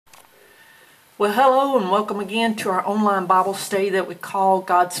Well, hello and welcome again to our online Bible study that we call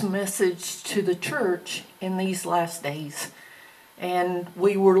God's Message to the Church in These Last Days. And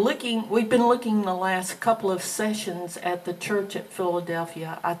we've been looking the last couple of sessions at the church at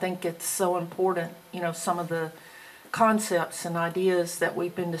Philadelphia. I think it's so important, some of the concepts and ideas that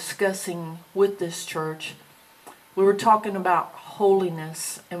we've been discussing with this church. We were talking about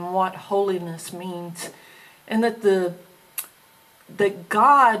holiness and what holiness means, and that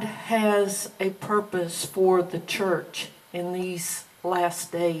God has a purpose for the church in these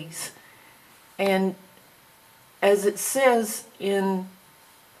last days. And as it says in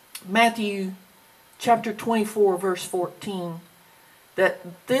Matthew chapter 24, verse 14,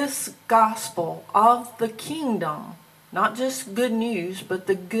 that this gospel of the kingdom, not just good news, but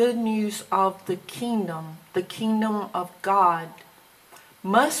the good news of the kingdom of God,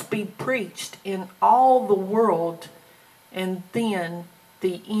 must be preached in all the world, and then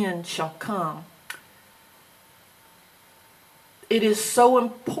the end shall come. It is so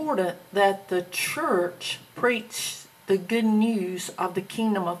important that the church preach the good news of the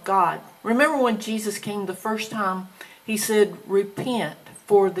kingdom of God. Remember when Jesus came the first time, he said, "Repent,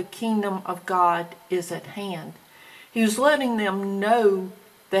 for the kingdom of God is at hand." He was letting them know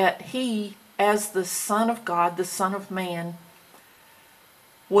that he, as the Son of God, the Son of Man,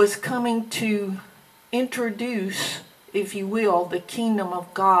 was coming to introduce, if you will, the kingdom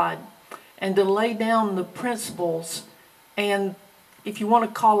of God, and to lay down the principles and, if you want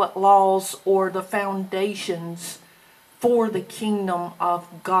to call it, laws or the foundations for the kingdom of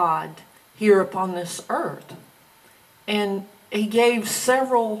God here upon this earth. And he gave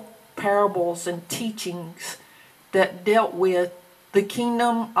several parables and teachings that dealt with the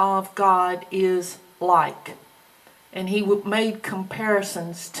kingdom of God is like. And he made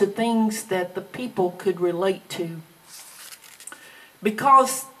comparisons to things that the people could relate to.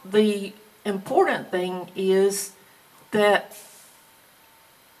 Because the important thing is that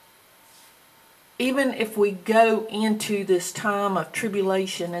even if we go into this time of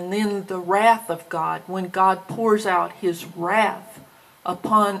tribulation and then the wrath of God, when God pours out his wrath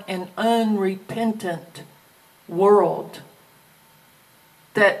upon an unrepentant world,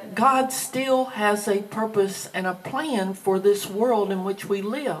 that God still has a purpose and a plan for this world in which we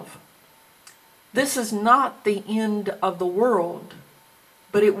live. This is not the end of the world,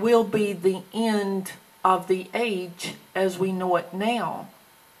 but it will be the end of the age as we know it now.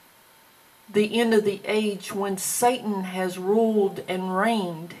 The end of the age when Satan has ruled and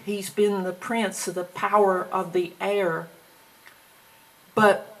reigned. He's been the prince of the power of the air.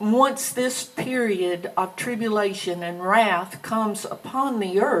 But once this period of tribulation and wrath comes upon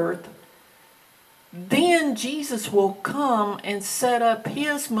the earth, then Jesus will come and set up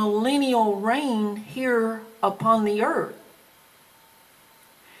his millennial reign here upon the earth.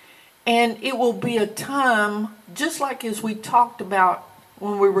 And it will be a time, just like as we talked about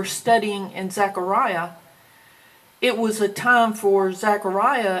when we were studying in Zechariah, it was a time for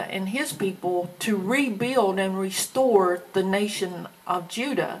Zechariah and his people to rebuild and restore the nation of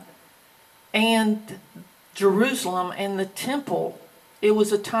Judah and Jerusalem and the temple. It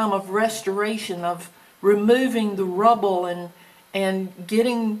was a time of restoration, of removing the rubble and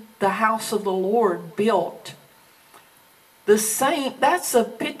getting the house of the Lord built. That's a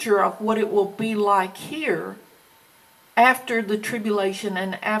picture of what it will be like here after the tribulation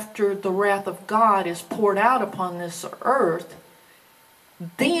and after the wrath of God is poured out upon this earth.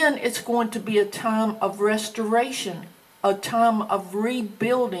 Then it's going to be a time of restoration, a time of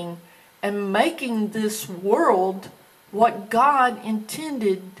rebuilding and making this world what God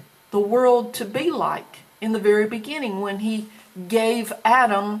intended the world to be like in the very beginning when he gave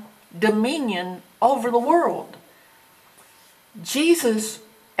Adam dominion over the world. Jesus,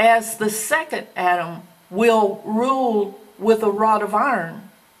 as the second Adam, will rule with a rod of iron.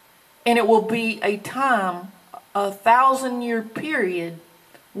 And it will be a time, a 1,000-year period,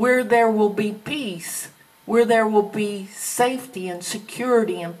 where there will be peace, where there will be safety and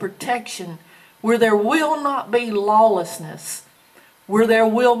security and protection, where there will not be lawlessness, where there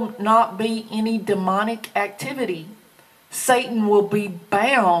will not be any demonic activity. Satan will be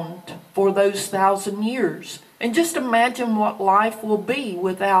bound for those 1,000 years. And just imagine what life will be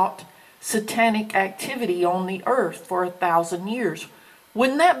without satanic activity on the earth for 1,000 years.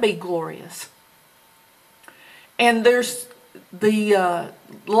 Wouldn't that be glorious? And there's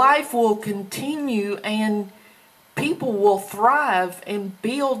life will continue, and people will thrive and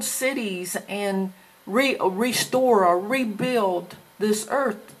build cities and restore or rebuild this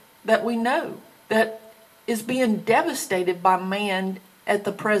earth that we know that is being devastated by man at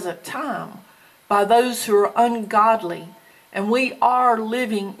the present time, by those who are ungodly And we are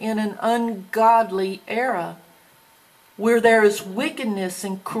living in an ungodly era where there is wickedness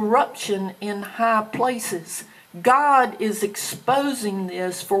and corruption in high places. God is exposing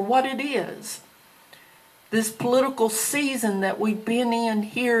this for what it is. This political season that we've been in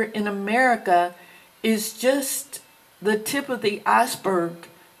here in America is just the tip of the iceberg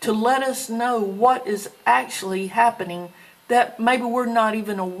to let us know what is actually happening that maybe we're not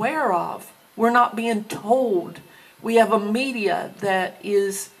even aware of. We're not being told. We have a media that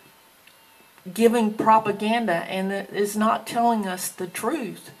is giving propaganda and that is not telling us the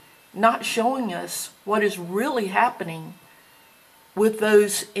truth, not showing us what is really happening with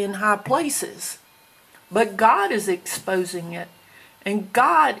those in high places. But God is exposing it, and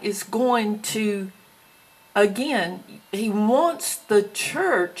God is going to, again, He wants the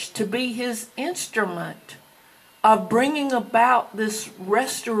church to be His instrument of bringing about this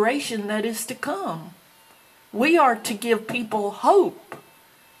restoration that is to come. We are to give people hope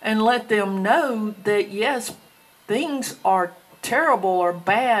and let them know that, yes, things are terrible or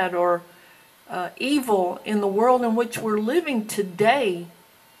bad or evil in the world in which we're living today.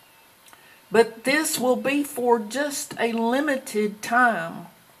 But this will be for just a limited time,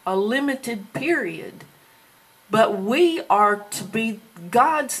 a limited period. But we are to be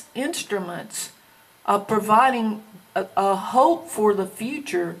God's instruments of providing a hope for the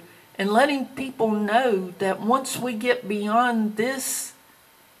future and letting people know that once we get beyond this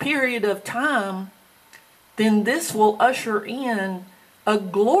period of time, then this will usher in a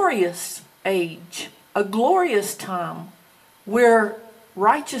glorious age, a glorious time where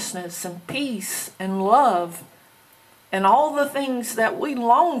righteousness and peace and love and all the things that we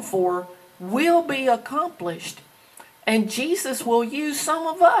long for will be accomplished. And Jesus will use some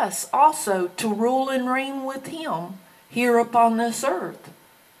of us also to rule and reign with Him here upon this earth.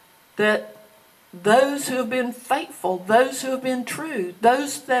 That those who have been faithful, those who have been true,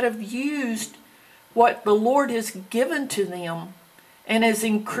 those that have used what the Lord has given to them and has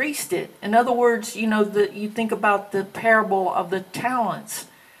increased it. In other words, you think about the parable of the talents,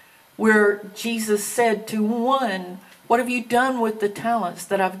 where Jesus said to one, "What have you done with the talents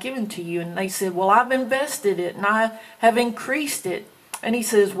that I've given to you?" And they said, "Well, I've invested it and I have increased it." And He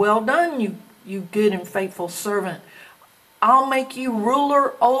says, "Well done, you good and faithful servant. I'll make you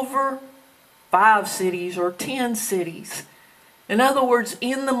ruler over 5 cities or 10 cities." In other words,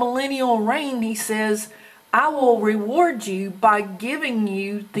 in the millennial reign, He says, I will reward you by giving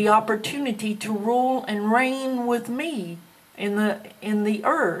you the opportunity to rule and reign with me in the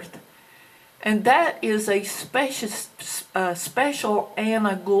earth. And that is a special and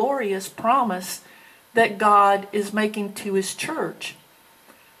a glorious promise that God is making to His church.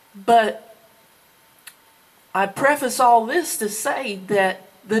 But I preface all this to say that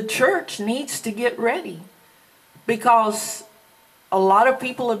the church needs to get ready, because a lot of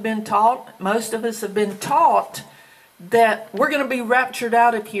people have been taught, most of us have been taught, that we're going to be raptured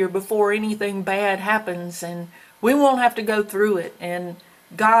out of here before anything bad happens and we won't have to go through it, and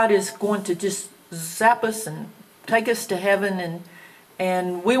God is going to just zap us and take us to heaven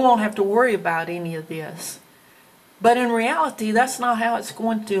and we won't have to worry about any of this. But in reality, that's not how it's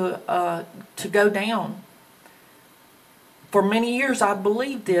going to go down. For many years I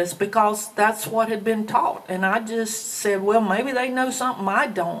believed this because that's what had been taught. And I just said, well, maybe they know something I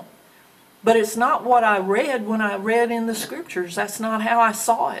don't. But it's not what I read when I read in the scriptures. That's not how I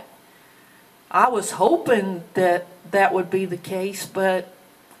saw it. I was hoping that that would be the case, but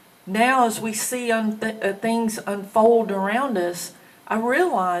now as we see things unfold around us, I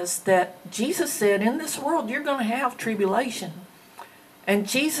realize that Jesus said, in this world you're going to have tribulation. And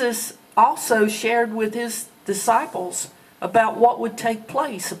Jesus also shared with His disciples about what would take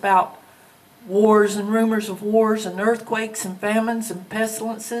place, about wars and rumors of wars and earthquakes and famines and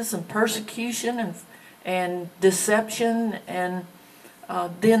pestilences and persecution and deception, and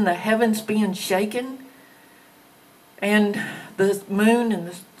then the heavens being shaken, and the moon and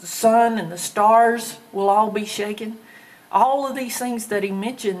the sun and the stars will all be shaken. All of these things that He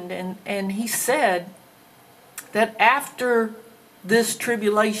mentioned, and He said that after this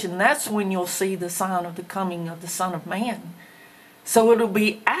tribulation, that's when you'll see the sign of the coming of the Son of Man. So it'll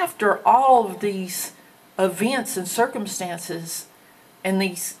be after all of these events and circumstances and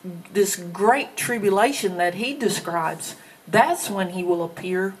this great tribulation that He describes, that's when He will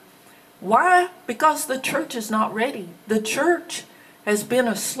appear. Why? Because the church is not ready. The church has been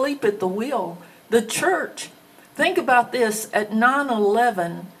asleep at the wheel. The church, think about this, at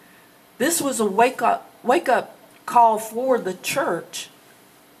 9/11, this was a wake up call for the church.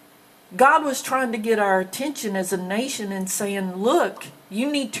 God was trying to get our attention as a nation and saying, look, you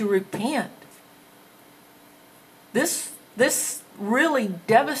need to repent. This This really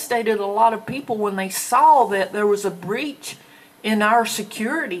devastated a lot of people when they saw that there was a breach in our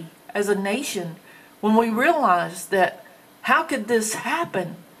security as a nation. When we realized that, how could this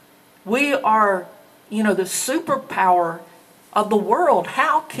happen? We are, the superpower of the world.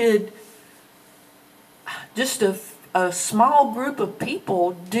 How could just a small group of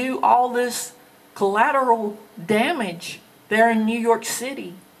people do all this collateral damage there in New York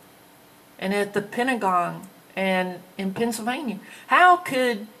City and at the Pentagon and in Pennsylvania? How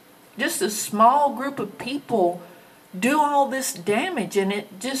could just a small group of people do all this damage? And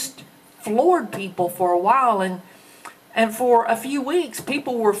it just floored people for a while. And for a few weeks,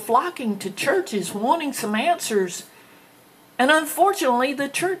 people were flocking to churches wanting some answers. And unfortunately, the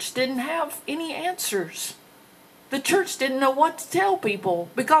church didn't have any answers. The church didn't know what to tell people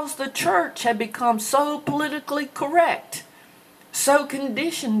because the church had become so politically correct, so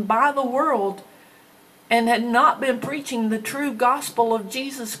conditioned by the world, and had not been preaching the true gospel of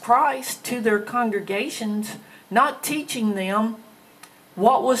Jesus Christ to their congregations, not teaching them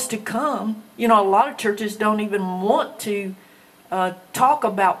what was to come. A lot of churches don't even want to talk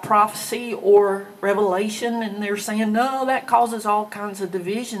about prophecy or revelation, and they're saying, no, that causes all kinds of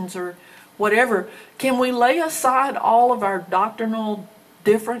divisions or whatever. Can we lay aside all of our doctrinal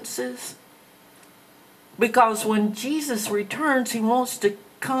differences? Because when Jesus returns, he wants to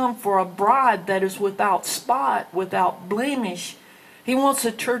come for a bride that is without spot, without blemish. He wants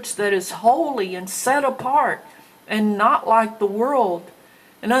a church that is holy and set apart and not like the world.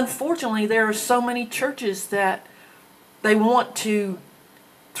 And unfortunately, there are so many churches that they want to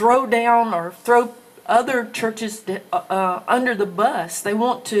throw down or throw other churches under the bus. They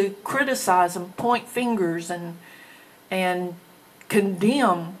want to criticize and point fingers and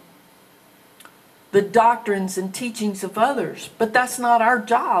condemn the doctrines and teachings of others. But that's not our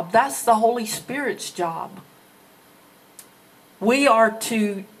job. That's the Holy Spirit's job. We are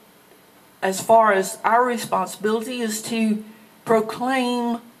to, as far as our responsibility, is to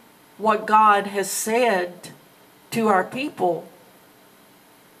proclaim what God has said to our people.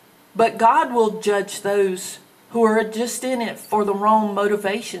 But God will judge those who are just in it for the wrong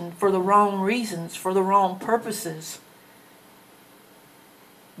motivation, for the wrong reasons, for the wrong purposes.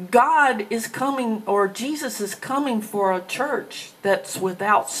 God is coming, or Jesus is coming for a church that's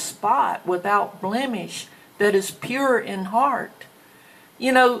without spot, without blemish, that is pure in heart.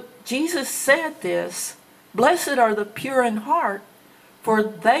 Jesus said this, "Blessed are the pure in heart, for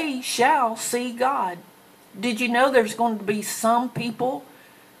they shall see God." Did you know there's going to be some people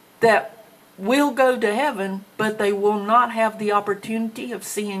that will go to heaven, but they will not have the opportunity of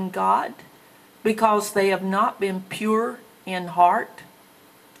seeing God because they have not been pure in heart?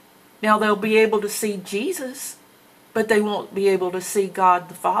 Now they'll be able to see Jesus, but they won't be able to see God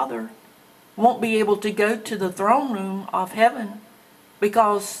the Father, won't be able to go to the throne room of heaven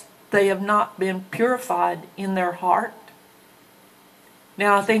because they have not been purified in their heart.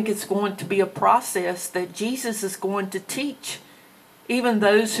 Now I think it's going to be a process that Jesus is going to teach even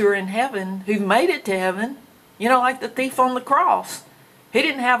those who are in heaven, who've made it to heaven, like the thief on the cross. He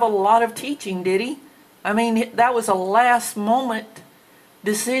didn't have a lot of teaching, did he? I mean, that was a last moment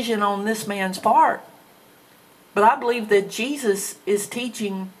decision on this man's part. But I believe that Jesus is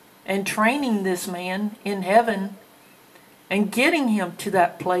teaching and training this man in heaven and getting him to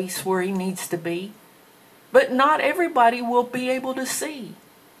that place where he needs to be. But not everybody will be able to see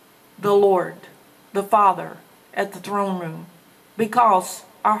the Lord, the Father, at the throne room because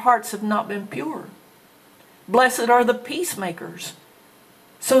our hearts have not been pure. Blessed are the peacemakers.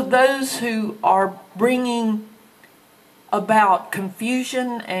 So those who are bringing about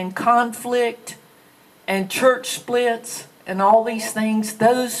confusion and conflict and church splits and all these things,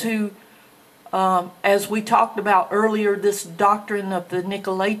 those who, as we talked about earlier, this doctrine of the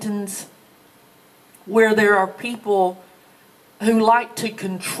Nicolaitans, where there are people who like to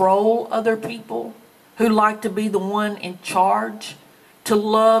control other people, who like to be the one in charge, to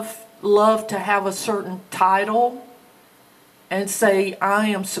love to have a certain title and say, I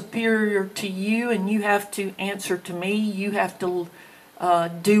am superior to you and you have to answer to me, you have to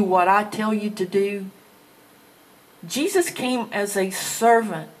do what I tell you to do. Jesus came as a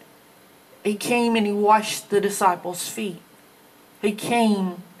servant. He came and he washed the disciples' feet. He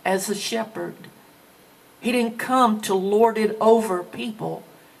came as a shepherd. He didn't come to lord it over people.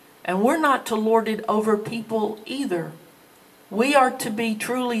 And we're not to lord it over people either. We are to be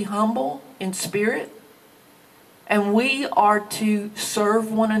truly humble in spirit. And we are to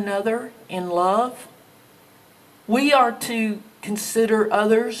serve one another in love. We are to consider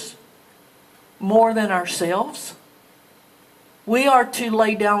others more than ourselves. We are to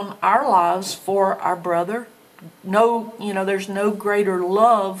lay down our lives for our brother. there's no greater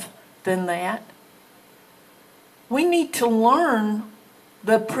love than that. We need to learn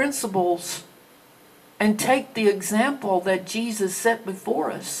the principles and take the example that Jesus set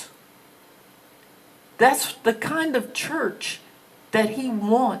before us. That's the kind of church that he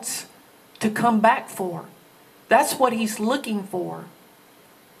wants to come back for. That's what he's looking for.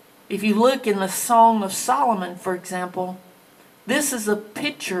 If you look in the Song of Solomon, for example, this is a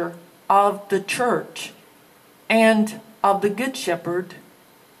picture of the church and of the Good Shepherd,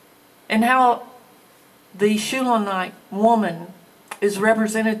 and how the Shulamite woman is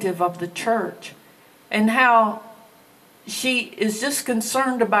representative of the church, and how she is just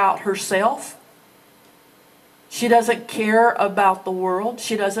concerned about herself. She doesn't care about the world.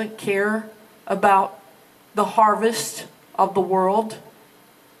 She doesn't care about the harvest of the world.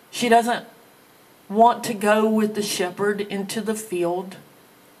 She doesn't want to go with the shepherd into the field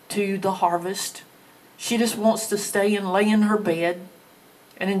to the harvest. She just wants to stay and lay in her bed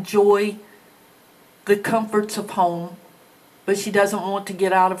and enjoy the comforts of home, but she doesn't want to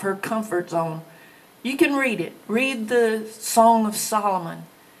get out of her comfort zone. You can read it. Read the Song of Solomon,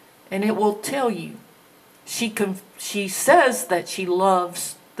 and it will tell you. She says that she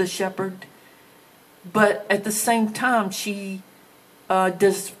loves the shepherd, but at the same time she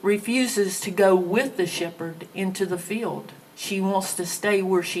refuses to go with the shepherd into the field. She wants to stay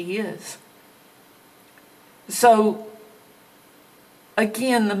where she is. So,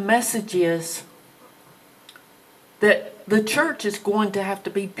 again, the message is that the church is going to have to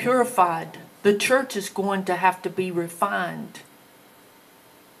be purified. The church is going to have to be refined.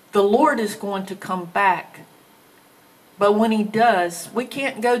 The Lord is going to come back. But when he does, we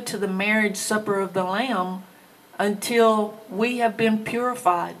can't go to the marriage supper of the Lamb until we have been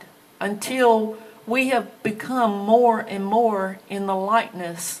purified, until we have become more and more in the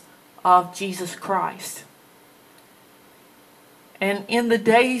likeness of Jesus Christ. And in the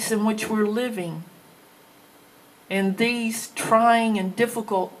days in which we're living, in these trying and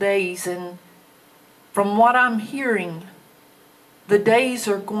difficult days, and from what I'm hearing, the days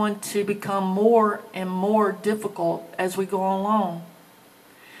are going to become more and more difficult as we go along.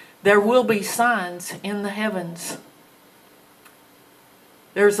 There will be signs in the heavens.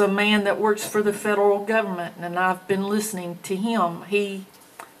 There's a man that works for the federal government, and I've been listening to him. He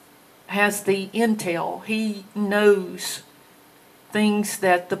has the intel. He knows things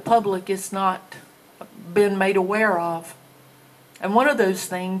that the public has not been made aware of. And one of those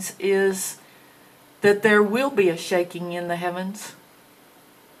things is that there will be a shaking in the heavens.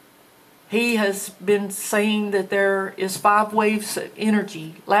 He has been saying that there is 5 waves of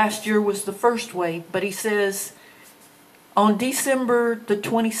energy. Last year was the first wave, but he says on December the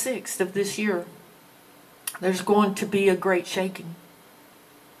 26th of this year, there's going to be a great shaking.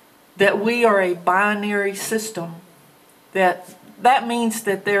 That we are a binary system. That means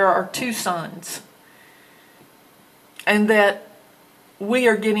that there are 2 suns. And that we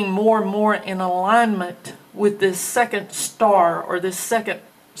are getting more and more in alignment with this second star, or this second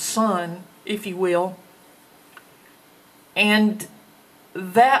sun, if you will. And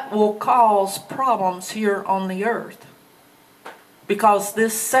that will cause problems here on the earth. Because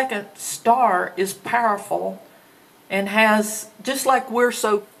this second star is powerful and has, just like we're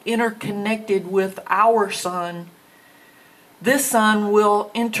so interconnected with our sun, this sun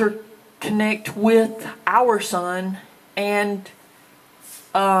will interconnect with our sun, and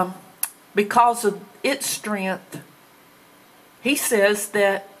because of its strength, he says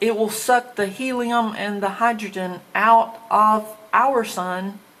that it will suck the helium and the hydrogen out of our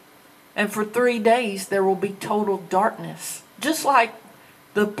sun, and for 3 days there will be total darkness. Just like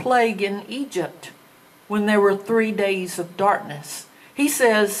the plague in Egypt, when there were 3 days of darkness. He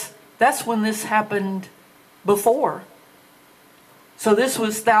says that's when this happened before. So this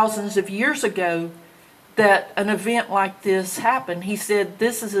was thousands of years ago that an event like this happened. He said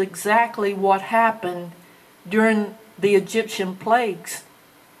this is exactly what happened during the Egyptian plagues,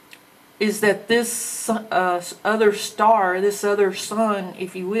 is that this other star, this other sun,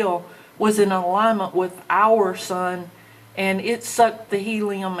 if you will, was in alignment with our sun, and it sucked the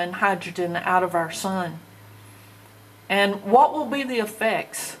helium and hydrogen out of our sun. And what will be the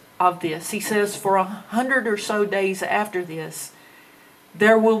effects of this? He says for 100 or so days after this,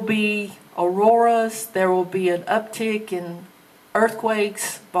 there will be auroras, there will be an uptick in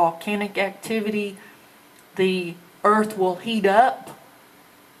earthquakes, volcanic activity, the earth will heat up,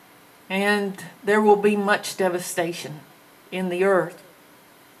 and there will be much devastation in the earth.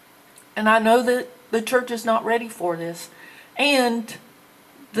 And I know that the church is not ready for this. And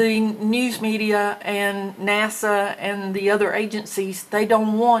the news media and NASA and the other agencies, they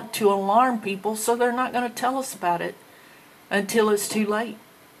don't want to alarm people, so they're not going to tell us about it until it's too late.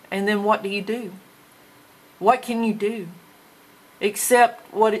 And then what do? What can you do?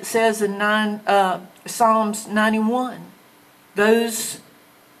 Except what it says in Psalms 91. Those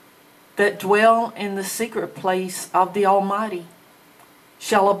that dwell in the secret place of the Almighty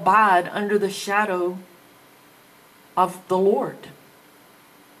shall abide under the shadow of the Lord.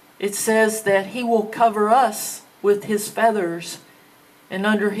 It says that He will cover us with His feathers, and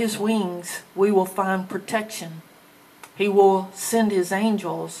under His wings we will find protection. He will send His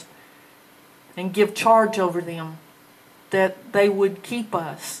angels and give charge over them, that they would keep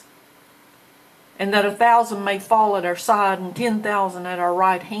us, and that 1,000 may fall at our side and 10,000 at our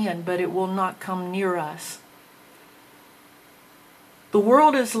right hand, but it will not come near us. The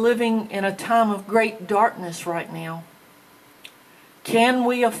world is living in a time of great darkness right now. Can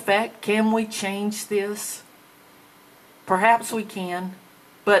we change this? Perhaps we can,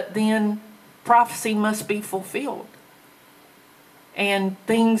 but then prophecy must be fulfilled. And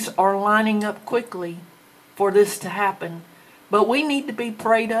things are lining up quickly for this to happen. But we need to be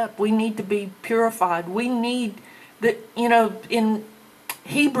prayed up. We need to be purified. We need in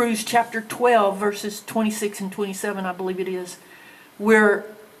Hebrews chapter 12, verses 26 and 27, I believe it is, where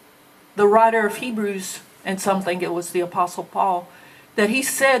the writer of Hebrews, and some think it was the Apostle Paul, that he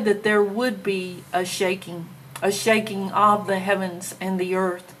said that there would be a shaking of the heavens and the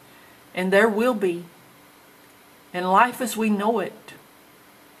earth. And there will be. And life as we know it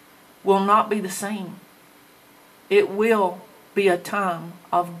will not be the same. It will be a time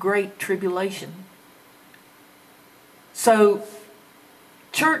of great tribulation. So,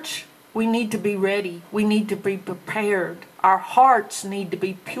 church, we need to be ready. We need to be prepared. Our hearts need to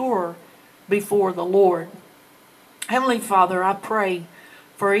be pure before the Lord. Heavenly Father, I pray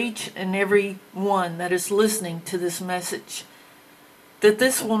for each and every one that is listening to this message, that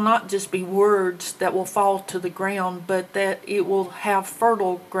this will not just be words that will fall to the ground, but that it will have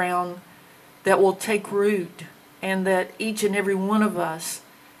fertile ground that will take root, and that each and every one of us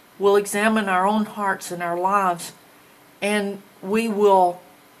will examine our own hearts and our lives, and we will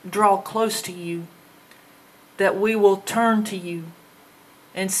draw close to you, that we will turn to you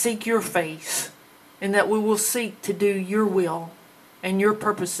and seek your face, and that we will seek to do your will and your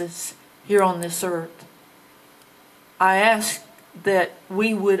purposes here on this earth. I ask that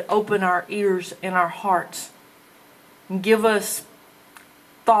we would open our ears and our hearts and give us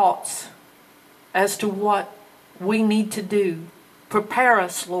thoughts as to what we need to do. Prepare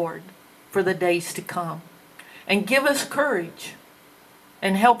us, Lord, for the days to come. And give us courage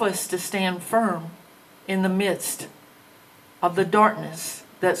and help us to stand firm in the midst of the darkness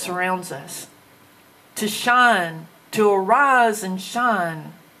that surrounds us. To shine, to arise and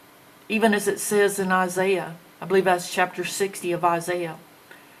shine, even as it says in Isaiah. I believe that's chapter 60 of Isaiah.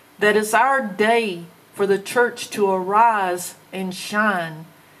 That it's our day for the church to arise and shine.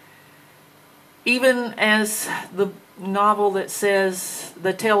 Even as the novel that says,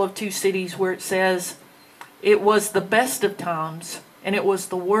 The Tale of Two Cities, where it says, it was the best of times and it was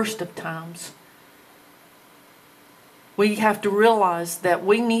the worst of times. We have to realize that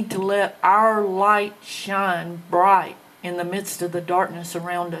we need to let our light shine bright in the midst of the darkness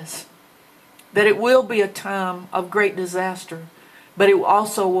around us. That it will be a time of great disaster, but it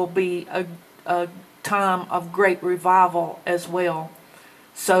also will be a time of great revival as well.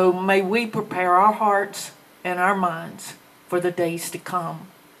 So may we prepare our hearts and our minds for the days to come.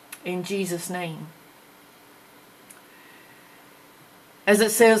 In Jesus' name. As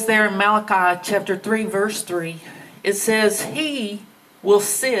it says there in Malachi chapter 3, verse 3, it says, He will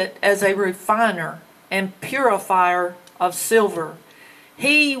sit as a refiner and purifier of silver.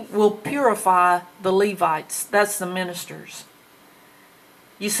 He will purify the Levites. That's the ministers.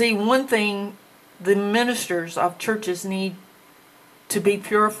 You see, one thing the ministers of churches need to be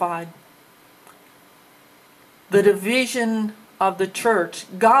purified. The division of the church.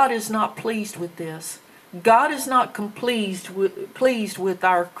 God is not pleased with this. God is not pleased with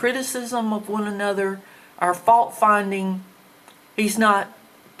our criticism of one another, our fault finding. He's not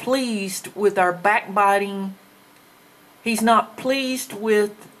pleased with our backbiting. He's not pleased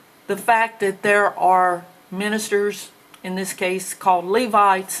with the fact that there are ministers, in this case called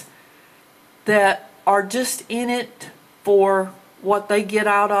Levites, that are just in it for what they get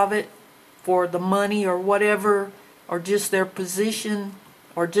out of it, for the money or whatever, or just their position,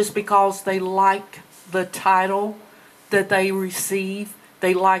 or just because they like the title that they receive.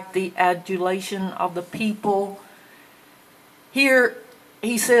 They like the adulation of the people. Here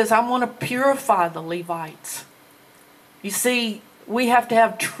he says, I want to purify the Levites. You see, we have to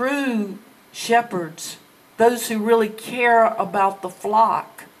have true shepherds, those who really care about the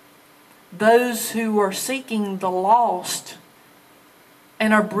flock, those who are seeking the lost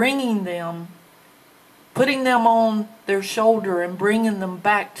and are bringing them, putting them on their shoulder and bringing them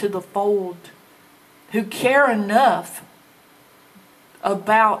back to the fold, who care enough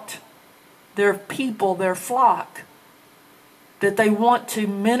about their people, their flock, that they want to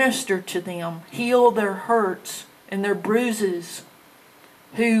minister to them, heal their hurts and their bruises,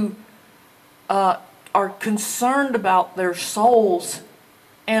 who are concerned about their souls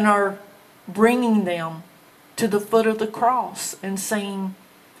and are bringing them to the foot of the cross and saying,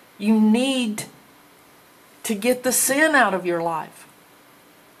 you need to get the sin out of your life.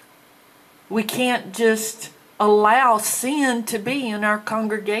 We can't just allow sin to be in our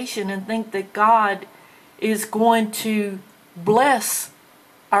congregation and think that God is going to bless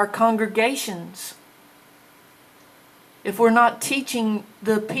our congregations. If we're not teaching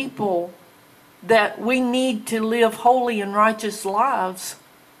the people that we need to live holy and righteous lives,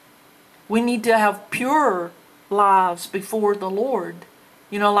 we need to have pure lives before the Lord.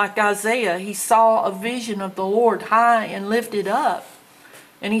 You know, like Isaiah, he saw a vision of the Lord high and lifted up.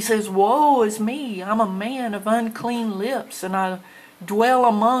 And he says, woe is me, I'm a man of unclean lips, and I dwell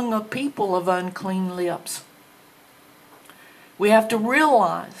among a people of unclean lips. We have to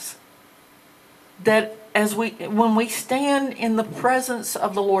realize that when we stand in the presence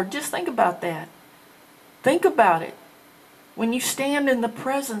of the Lord, just think about that. Think about it. When you stand in the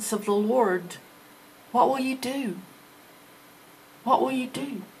presence of the Lord, what will you do? What will you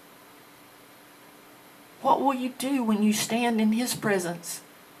do? What will you do when you stand in His presence?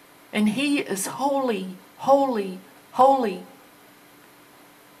 And He is holy, holy, holy.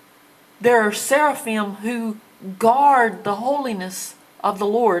 There are seraphim who guard the holiness of the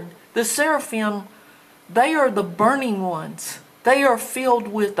Lord. The seraphim, they are the burning ones. They are filled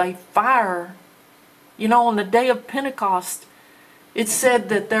with a fire. You know, on the day of Pentecost, it said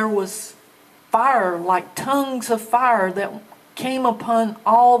that there was fire, like tongues of fire, that came upon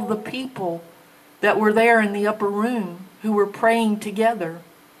all the people that were there in the upper room who were praying together.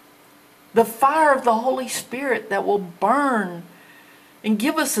 The fire of the Holy Spirit that will burn and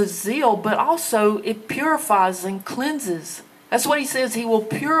give us a zeal, but also it purifies and cleanses. That's what He says. He will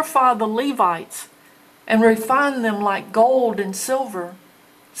purify the Levites and refine them like gold and silver.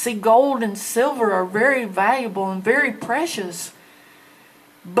 See, gold and silver are very valuable and very precious,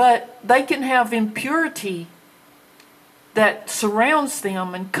 but they can have impurity that surrounds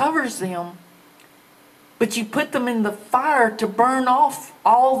them and covers them. But you put them in the fire to burn off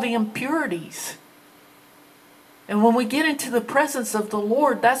all the impurities. And when we get into the presence of the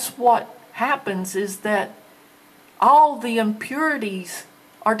Lord, that's what happens, is that all the impurities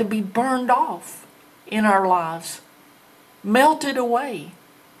are to be burned off in our lives, melted away,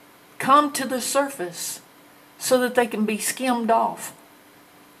 come to the surface so that they can be skimmed off.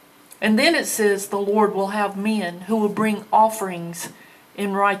 And then it says the Lord will have men who will bring offerings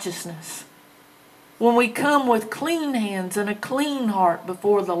in righteousness. When we come with clean hands and a clean heart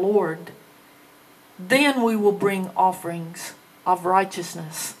before the Lord, then we will bring offerings of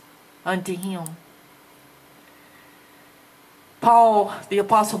righteousness unto Him. Paul, the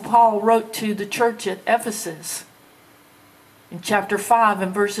Apostle Paul, wrote to the church at Ephesus in chapter 5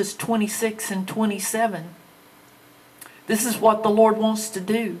 and verses 26 and 27. This is what the Lord wants to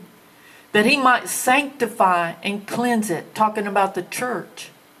do, that He might sanctify and cleanse it, talking about the church,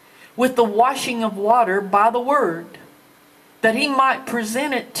 with the washing of water by the word, that He might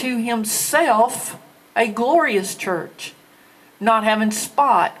present it to Himself a glorious church, not having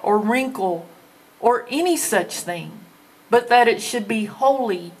spot or wrinkle or any such thing, but that it should be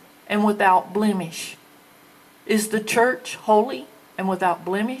holy and without blemish. Is the church holy and without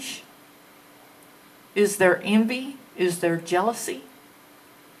blemish? Is there envy? Is there jealousy?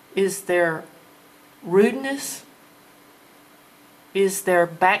 Is there rudeness? Is there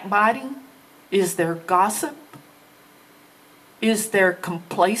backbiting? Is there gossip? Is there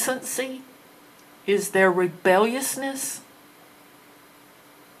complacency? Is there rebelliousness?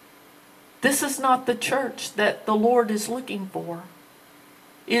 This is not the church that the Lord is looking for.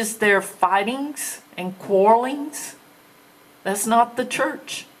 Is there fightings and quarrelings? That's not the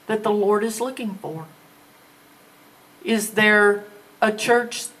church that the Lord is looking for. Is there a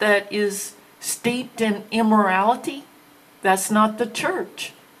church that is steeped in immorality? That's not the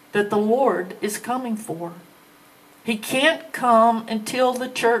church that the Lord is coming for. He can't come until the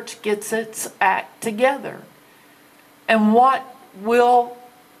church gets its act together. And what will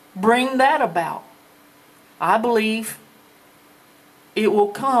bring that about? I believe it will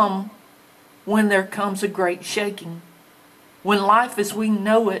come when there comes a great shaking. when life as we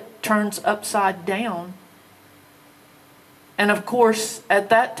know it turns upside down. And of course, at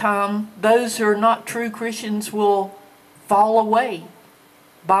that time, those who are not true Christians will fall away.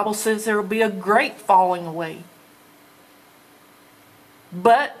 The Bible says there will be a great falling away.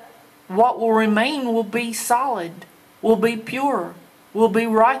 But what will remain will be solid, will be pure, will be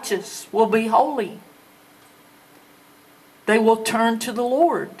righteous, will be holy. They will turn to the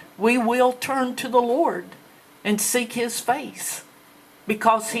Lord. We will turn to the Lord and seek His face,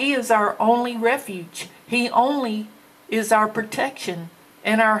 because He is our only refuge. He only is our protection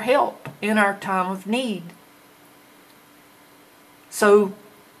and our help in our time of need. So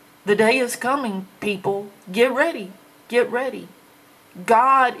the day is coming, people. Get ready. Get ready.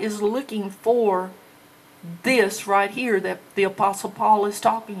 God is looking for this right here that the Apostle Paul is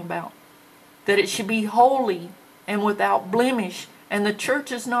talking about. That it should be holy and without blemish. And the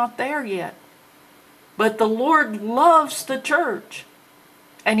church is not there yet. But the Lord loves the church.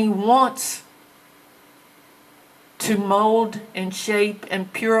 And He wants to mold and shape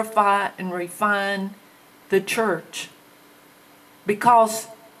and purify and refine the church. Because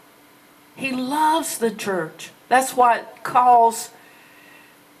He loves the church. That's why it calls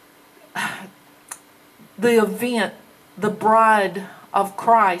the event the bride of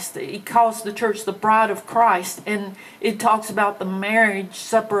Christ. He calls the church the bride of Christ. And it talks about the marriage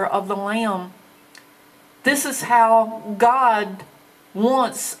supper of the Lamb. This is how God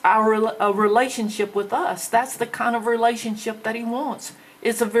wants a relationship with us. That's the kind of relationship that He wants.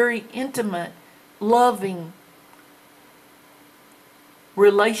 It's a very intimate, loving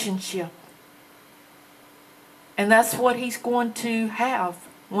relationship. And that's what He's going to have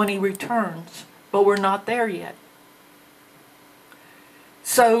when He returns. But we're not there yet.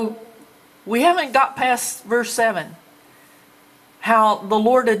 So we haven't got past verse 7. How the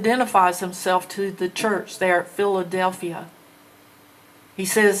Lord identifies Himself to the church there at Philadelphia. He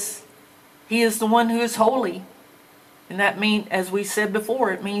says He is the one who is holy. And that means, as we said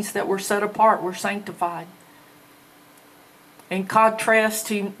before, it means that we're set apart, we're sanctified. In contrast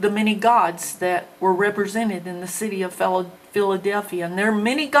to the many gods that were represented in the city of Philadelphia. And there are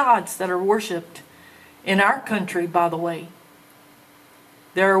many gods that are worshipped in our country, by the way.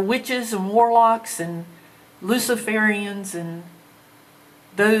 There are witches and warlocks and Luciferians and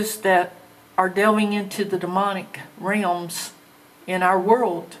those that are delving into the demonic realms in our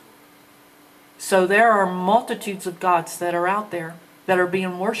world. So there are multitudes of gods that are out there that are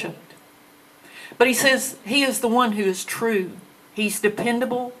being worshipped. But He says He is the one who is true. He's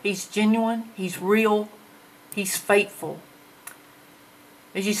dependable, He's genuine, He's real, He's faithful.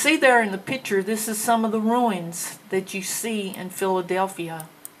 As you see there in the picture, this is some of the ruins that you see in Philadelphia.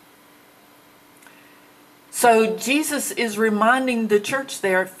 So Jesus is reminding the church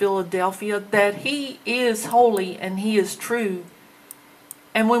there at Philadelphia that He is holy and He is true.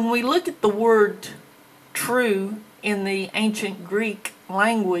 And when we look at the word true in the ancient Greek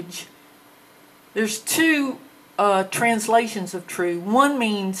language, there's two translations of true. One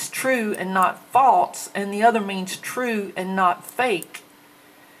means true and not false, and the other means true and not fake.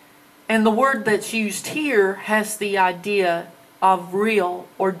 And the word that's used here has the idea of real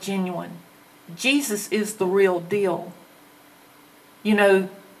or genuine. Jesus is the real deal. You know,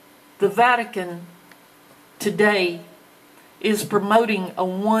 the Vatican today is promoting a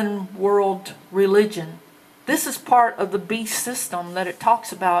one world religion. This is part of the beast system that it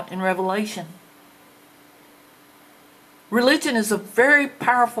talks about in Revelation. Religion is a very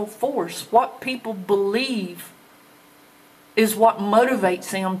powerful force. What people believe is what motivates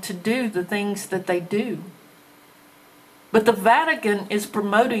them to do the things that they do. But the Vatican is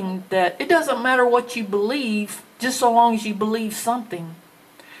promoting that it doesn't matter what you believe, just so long as you believe something.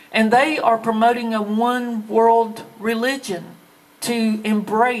 And they are promoting a one world religion to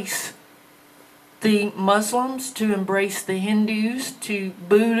embrace the Muslims, to embrace the Hindus, to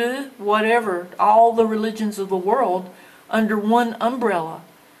Buddha, whatever, all the religions of the world under one umbrella.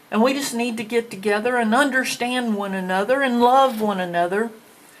 And we just need to get together and understand one another and love one another.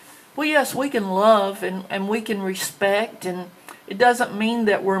 Well, yes, we can love and we can respect, and it doesn't mean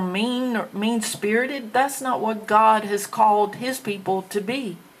that we're mean or mean-spirited. That's not what God has called His people to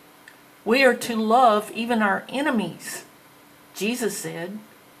be. We are to love even our enemies, Jesus said.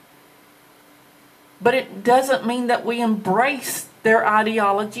 But it doesn't mean that we embrace their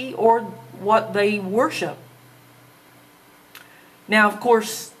ideology or what they worship. Now, of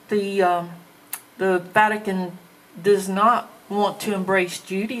course, the Vatican does not want to embrace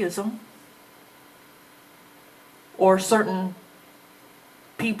Judaism or certain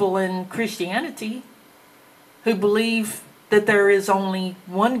people in Christianity who believe that there is only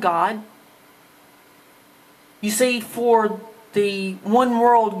one God. You see, for the one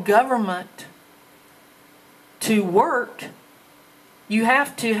world government to work, you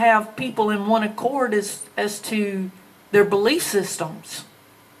have to have people in one accord as to their belief systems.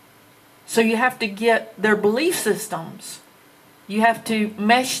 So you have to get their belief systems. You have to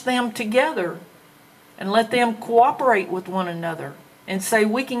mesh them together and let them cooperate with one another and say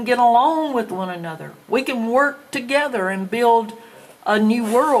we can get along with one another. We can work together and build a new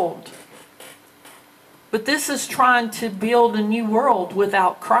world. But this is trying to build a new world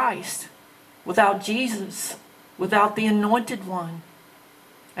without Christ, without Jesus, without the Anointed One.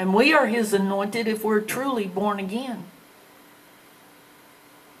 And we are His anointed if we're truly born again.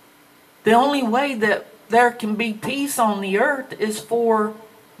 The only way that there can be peace on the earth is for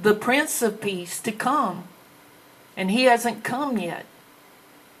the Prince of Peace to come. And He hasn't come yet.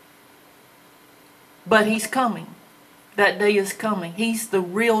 But He's coming. That day is coming. He's the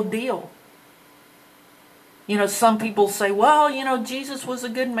real deal. You know, some people say, well, you know, Jesus was a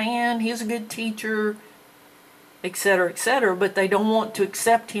good man. He's a good teacher, etc., etc. But they don't want to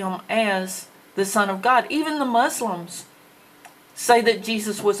accept Him as the Son of God. Even the Muslims say that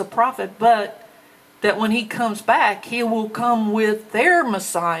Jesus was a prophet, but that when He comes back, He will come with their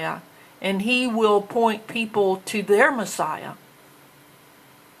Messiah, and He will point people to their Messiah.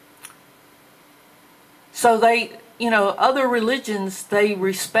 So they, you know, other religions, they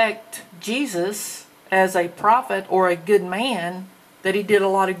respect Jesus as a prophet or a good man, that He did a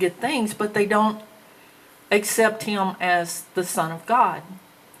lot of good things, but they don't accept Him as the Son of God.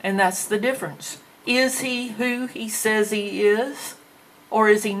 And that's the difference. Is He who He says He is, or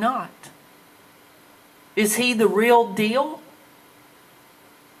is He not? Is He the real deal?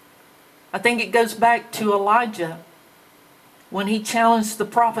 I think it goes back to Elijah when he challenged the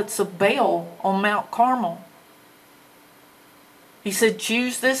prophets of Baal on Mount Carmel. He said,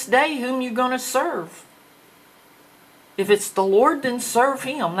 choose this day whom you're going to serve. If it's the Lord, then serve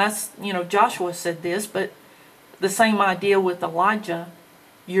Him. That's, you know, Joshua said this, but the same idea with Elijah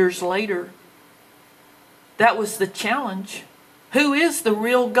years later. That was the challenge. Who is the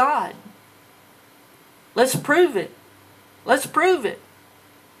real God? Let's prove it. Let's prove it.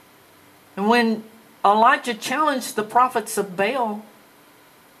 And when Elijah challenged the prophets of Baal,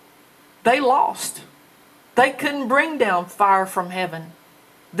 they lost. They couldn't bring down fire from heaven.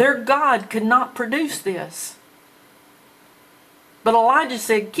 Their God could not produce this. But Elijah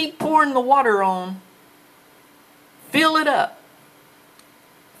said, keep pouring the water on. Fill it up.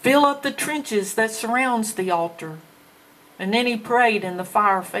 Fill up the trenches that surrounds the altar. And then he prayed and the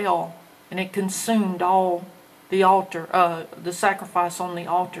fire fell. And it consumed all the altar, the sacrifice on the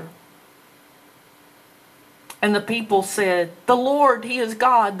altar. And the people said, the Lord, He is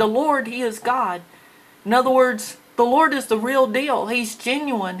God. The Lord, He is God. In other words, the Lord is the real deal. He's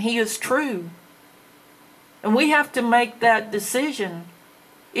genuine. He is true. And we have to make that decision.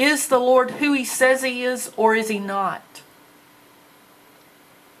 Is the Lord who He says He is, or is He not?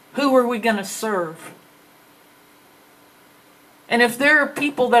 Who are we going to serve? And if there are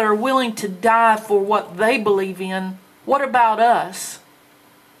people that are willing to die for what they believe in, what about us?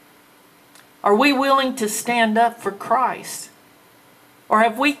 Are we willing to stand up for Christ? Or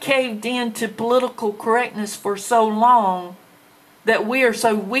have we caved in to political correctness for so long that we are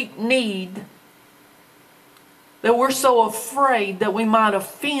so weak-kneed, that we're so afraid that we might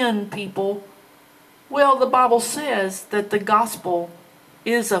offend people? Well, the Bible says that the gospel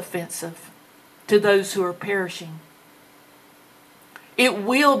is offensive to those who are perishing. It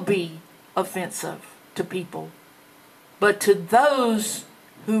will be offensive to people. But to those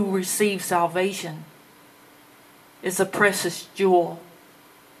who receive salvation, is a precious jewel.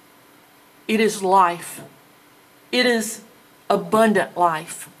 It is life. It is abundant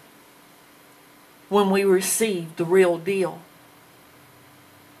life when we receive the real deal.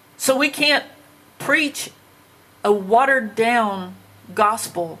 So we can't preach a watered down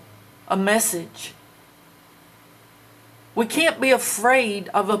gospel, a message. We can't be afraid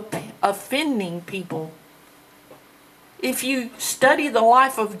of offending people. If you study the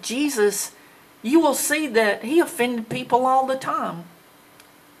life of Jesus, you will see that He offended people all the time.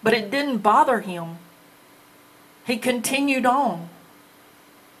 But it didn't bother Him. He continued on.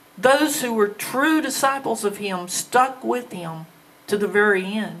 Those who were true disciples of Him stuck with Him to the very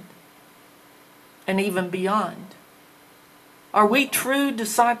end and even beyond. Are we true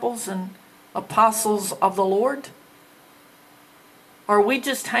disciples and apostles of the Lord? Are we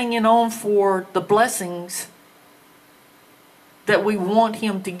just hanging on for the blessings that we want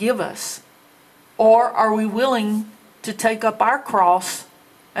Him to give us? Or are we willing to take up our cross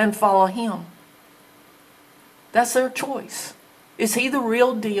and follow Him? That's their choice. Is He the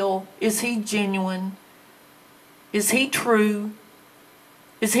real deal? Is He genuine? Is he true?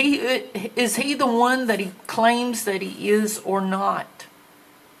 Is he the one that he claims that he is or not?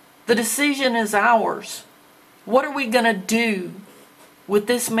 The decision is ours. What are we going to do with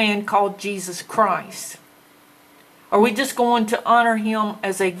this man called Jesus Christ? Are we just going to honor him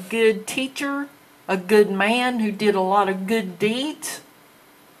as a good teacher, a good man who did a lot of good deeds?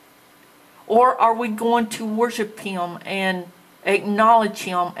 Or are we going to worship him and acknowledge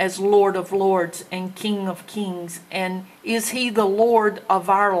him as Lord of Lords and King of Kings? And is he the Lord of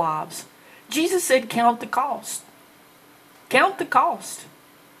our lives? Jesus said, count the cost. Count the cost.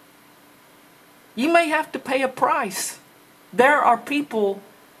 You may have to pay a price. There are people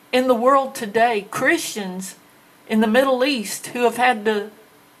in the world today, Christians in the Middle East, who have had to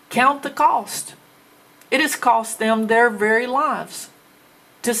count the cost. It has cost them their very lives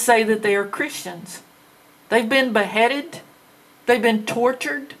to say that they are Christians. They've been beheaded. They've been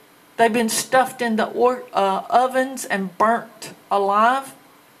tortured. They've been stuffed into ovens and burnt alive.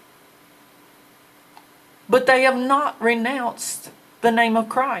 But they have not renounced the name of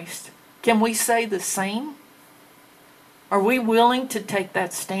Christ. Can we say the same? Are we willing to take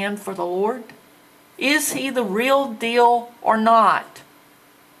that stand for the Lord? Is he the real deal or not?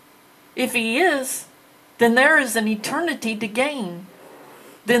 If he is, then there is an eternity to gain.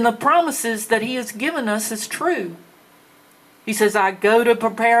 Then the promises that he has given us is true. He says, I go to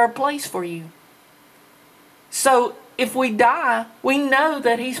prepare a place for you. So if we die, we know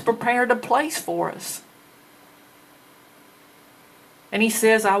that he's prepared a place for us. And he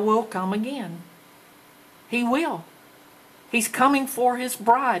says, I will come again. He will. He's coming for his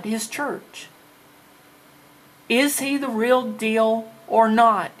bride, his church. Is he the real deal or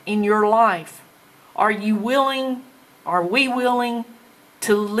not in your life? Are we willing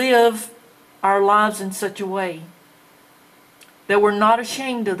to live our lives in such a way that we're not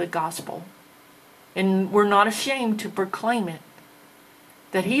ashamed of the gospel and we're not ashamed to proclaim it?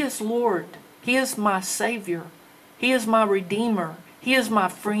 That he is Lord. He is my Savior. He is my Redeemer. He is my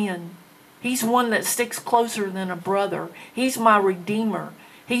friend. He's one that sticks closer than a brother. He's my Redeemer.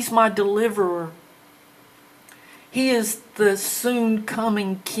 He's my deliverer. He is the soon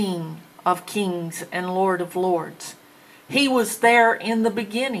coming King of kings and Lord of lords. He was there in the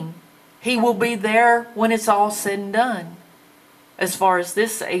beginning. He will be there when it's all said and done, as far as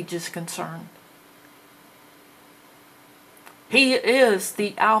this age is concerned. He is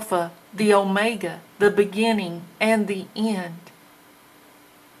the Alpha, the Omega, the beginning and the end.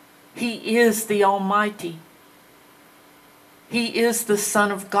 He is the Almighty. He is the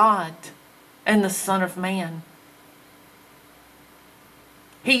Son of God and the Son of Man.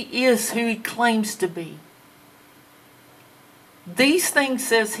 He is who he claims to be. These things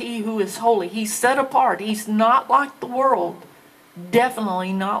says he who is holy. He's set apart. He's not like the world.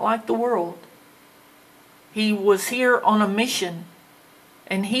 Definitely not like the world. He was here on a mission,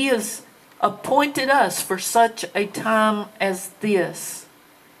 and he has appointed us for such a time as this.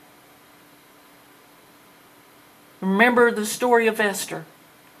 Remember the story of Esther.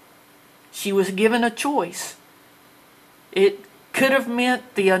 She was given a choice. It could have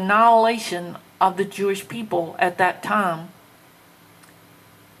meant the annihilation of the Jewish people at that time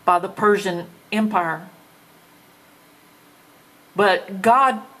by the Persian Empire. But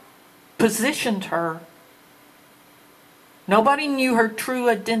God positioned her. Nobody knew her true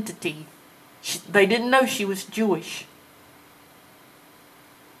identity. They didn't know she was Jewish.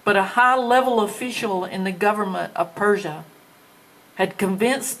 But a high-level official in the government of Persia had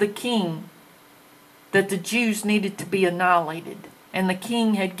convinced the king that the Jews needed to be annihilated, and the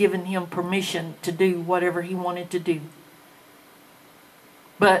king had given him permission to do whatever he wanted to do.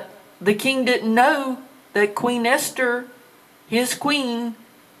 But the king didn't know that Queen Esther, his queen,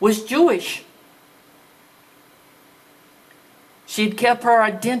 was Jewish. She had kept her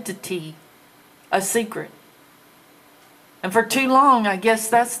identity a secret. And for too long, I guess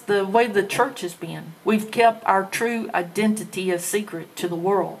that's the way the church has been. We've kept our true identity a secret to the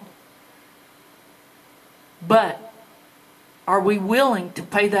world. But are we willing to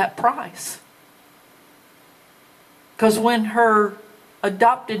pay that price? Because when her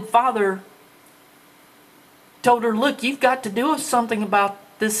adopted father told her, look, you've got to do something about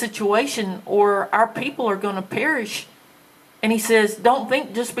this situation or our people are going to perish. And he says, don't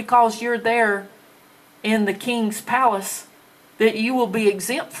think just because you're there in the king's palace that you will be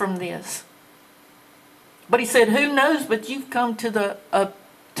exempt from this. But he said, who knows, but you've come to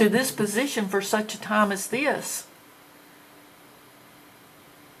this position for such a time as this.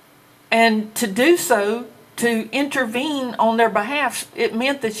 And to do so, to intervene on their behalf, it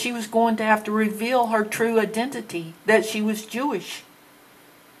meant that she was going to have to reveal her true identity, that she was Jewish.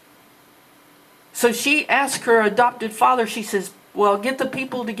 So she asked her adopted father, she says, well, get the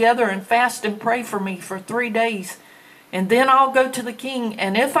people together and fast and pray for me for 3 days. And then I'll go to the king.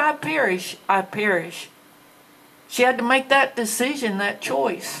 And if I perish, I perish. She had to make that decision, that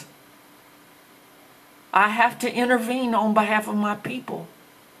choice. I have to intervene on behalf of my people.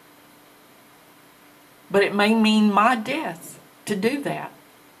 But it may mean my death to do that.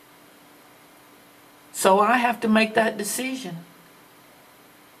 So I have to make that decision.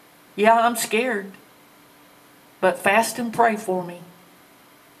 Yeah, I'm scared. But fast and pray for me.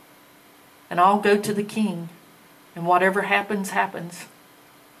 And I'll go to the king. And whatever happens, happens.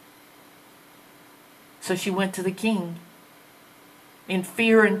 So she went to the king in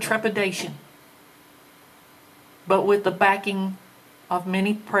fear and trepidation, but with the backing of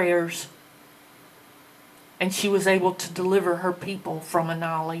many prayers, and she was able to deliver her people from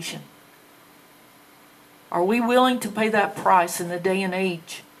annihilation. Are we willing to pay that price in the day and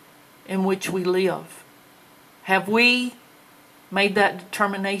age in which we live? Have we made that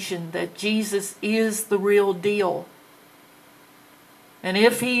determination that Jesus is the real deal? And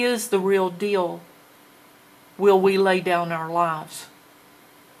if he is the real deal, will we lay down our lives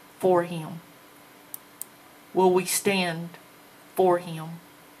for him? Will we stand for him?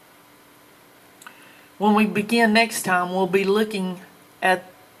 When we begin next time, we'll be looking at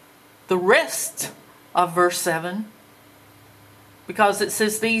the rest of verse 7, because it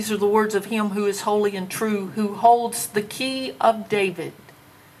says, these are the words of him who is holy and true, who holds the key of David.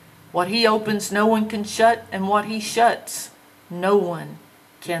 What he opens, no one can shut, and what he shuts, no one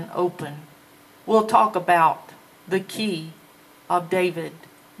can open. We'll talk about the key of David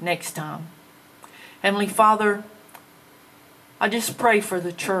next time. Heavenly Father, I just pray for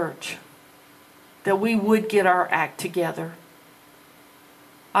the church that we would get our act together.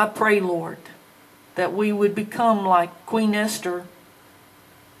 I pray, Lord, that we would become like Queen Esther.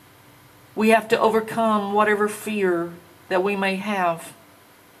 We have to overcome whatever fear that we may have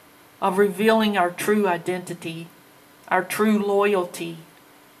of revealing our true identity, our true loyalty,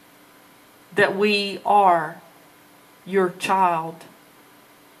 that we are your child,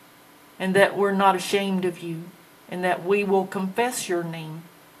 and that we're not ashamed of you, and that we will confess your name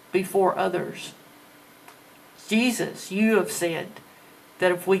before others. Jesus, you have said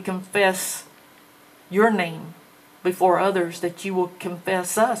that if we confess your name before others, that you will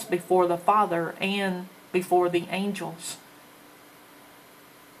confess us before the Father and before the angels.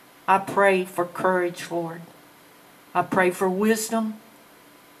 I pray for courage, Lord. I pray for wisdom.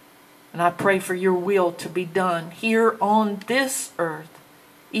 And I pray for your will to be done here on this earth,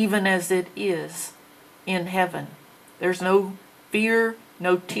 even as it is in heaven. There's no fear,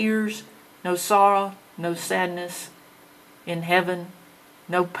 no tears, no sorrow, no sadness in heaven,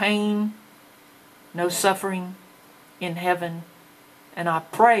 no pain, no suffering in heaven. And I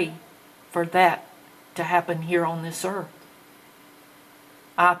pray for that to happen here on this earth.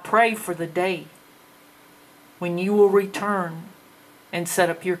 I pray for the day when you will return and set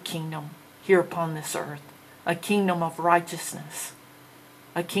up your kingdom here upon this earth. A kingdom of righteousness.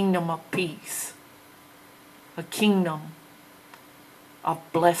 A kingdom of peace. A kingdom of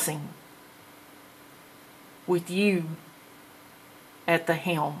blessing. With you at the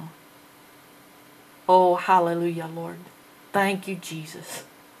helm. Oh, hallelujah, Lord. Thank you, Jesus.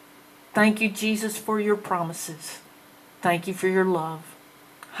 Thank you, Jesus, for your promises. Thank you for your love.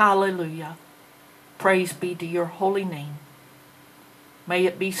 Hallelujah. Praise be to your holy name. May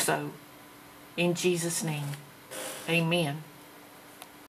it be so. In Jesus' name, amen.